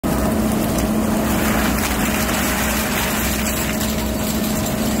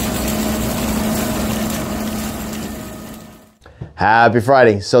Happy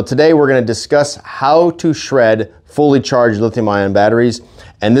Friday. So today we're going to discuss how to shred fully charged lithium-ion batteries.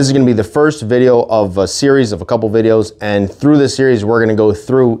 And this is going to be the first video of a series of a couple videos. And through this series, we're going to go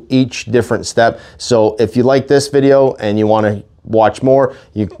through each different step. So if you like this video and you want to watch more,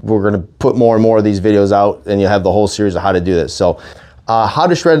 we're going to put more and more of these videos out, and you'll have the whole series of how to do this. So how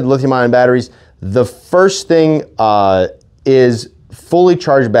to shred lithium-ion batteries. The first thing is fully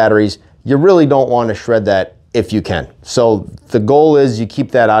charged batteries. You really don't want to shred that if you can. So the goal is you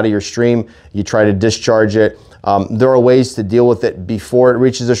keep that out of your stream. You try to discharge it. There are ways to deal with it before it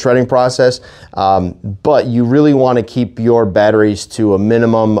reaches the shredding process, but you really want to keep your batteries to a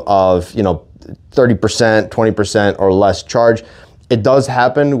minimum of 30%, 20% or less charge. It does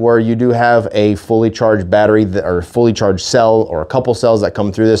happen where you do have a fully charged battery or a fully charged cell or a couple cells that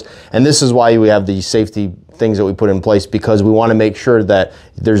come through this. And this is why we have these safety things that we put in place, because we want to make sure that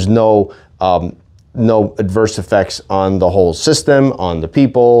there's no adverse effects on the whole system, on the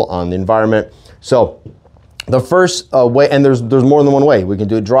people, on the environment. So the first way, and there's more than one way. We can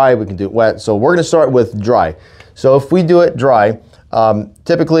do it dry, we can do it wet. So we're going to start with dry. So if we do it dry,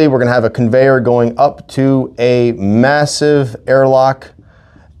 typically we're going to have a conveyor going up to a massive airlock,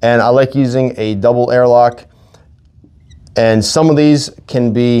 and I like using a double airlock. And some of these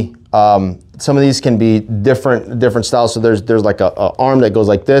can be different styles. So there's like a arm that goes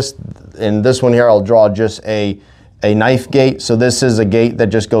like this. In this one here, I'll draw just a knife gate. So this is a gate that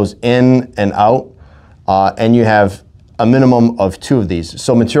just goes in and out, and you have a minimum of 2 of these.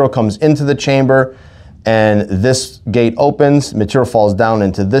 So material comes into the chamber, and this gate opens, material falls down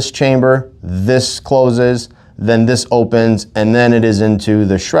into this chamber, this closes, then this opens, and then it is into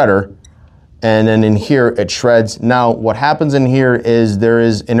the shredder. And then in here, it shreds. Now, what happens in here is there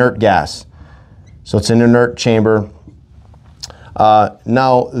is inert gas. So it's an inert chamber.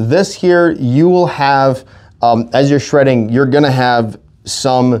 Now, this here, you will have, as you're shredding, you're gonna have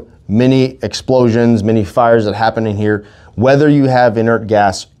some mini explosions, mini fires that happen in here, whether you have inert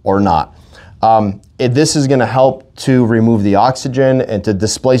gas or not. This is gonna help to remove the oxygen and to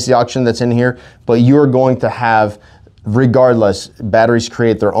displace the oxygen that's in here, but you're going to have, regardless, batteries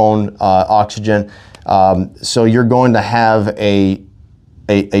create their own oxygen. So you're going to have a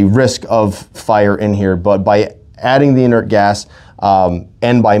risk of fire in here, but by adding the inert gas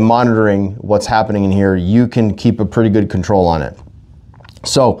and by monitoring what's happening in here, you can keep a pretty good control on it.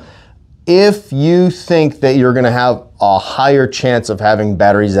 So if you think that you're going to have a higher chance of having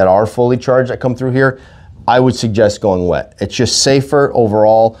batteries that are fully charged that come through here, I would suggest going wet. It's just safer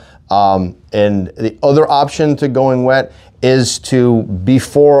overall. And the other option to going wet is to,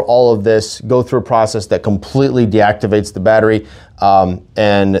 before all of this, go through a process that completely deactivates the battery.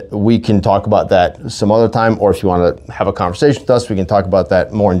 And we can talk about that some other time, or if you want to have a conversation with us, we can talk about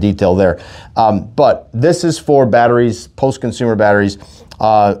that more in detail there. But this is for batteries, post-consumer batteries,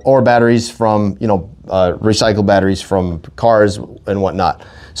 or batteries from, recycled batteries from cars and whatnot.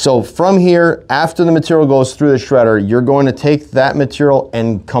 So from here, after the material goes through the shredder, you're going to take that material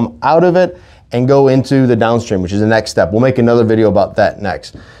and come out of it and go into the downstream, which is the next step. We'll make another video about that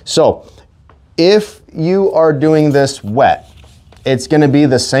next. So if you are doing this wet, it's going to be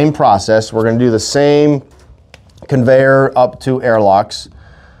the same process. We're going to do the same conveyor up to airlocks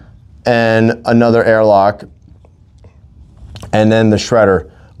and another airlock, and then the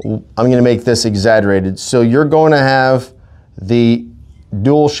shredder. I'm going to make this exaggerated. So you're going to have the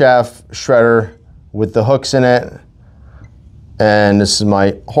dual shaft shredder with the hooks in it. And this is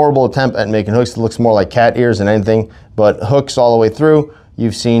my horrible attempt at making hooks. It looks more like cat ears than anything, but hooks all the way through.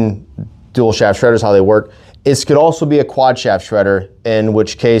 You've seen dual shaft shredders, how they work. It could also be a quad shaft shredder, in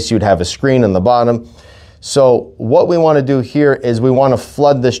which case you'd have a screen on the bottom. So what we want to do here is we want to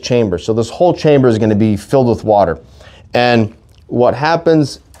flood this chamber. So this whole chamber is going to be filled with water. And what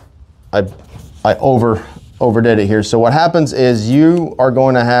happens, I overdid it here. So what happens is you are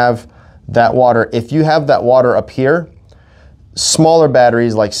going to have that water. If you have that water up here, smaller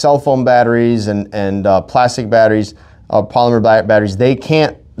batteries like cell phone batteries and plastic batteries, polymer batteries, they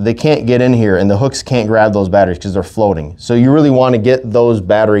can't get in here, and the hooks can't grab those batteries because they're floating. So you really want to get those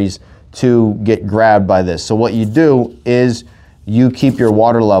batteries to get grabbed by this. So what you do is you keep your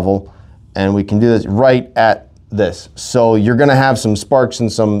water level, and we can do this right at this. So you're going to have some sparks and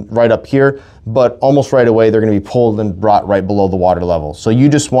some right up here, but almost right away they're going to be pulled and brought right below the water level. So you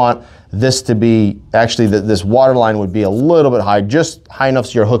just want this to be, actually this water line would be a little bit high, just high enough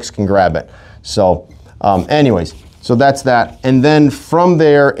so your hooks can grab it. So anyways, so that's that. And then from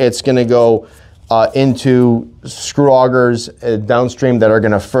there, it's going to go into screw augers downstream that are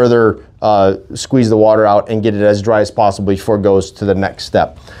going to further squeeze the water out and get it as dry as possible before it goes to the next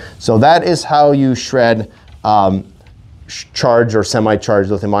step. So that is how you shred charged or semi-charged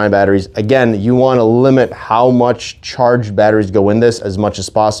lithium-ion batteries. Again, you want to limit how much charged batteries go in this as much as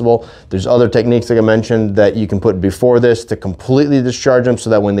possible. There's other techniques, like I mentioned, that you can put before this to completely discharge them so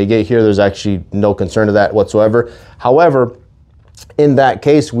that when they get here, there's actually no concern to that whatsoever. However, in that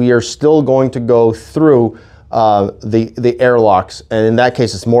case, we are still going to go through the airlocks, and in that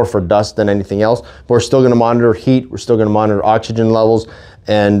case, it's more for dust than anything else. But we're still going to monitor heat. We're still going to monitor oxygen levels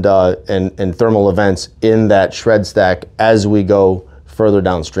and thermal events in that shred stack as we go further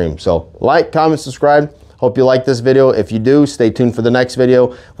downstream. So like, comment, subscribe. Hope you like this video. If you do, stay tuned for the next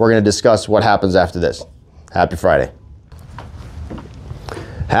video. We're going to discuss what happens after this. Happy Friday.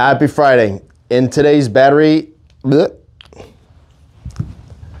 Happy Friday. In today's battery,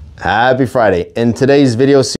 Happy Friday. In today's video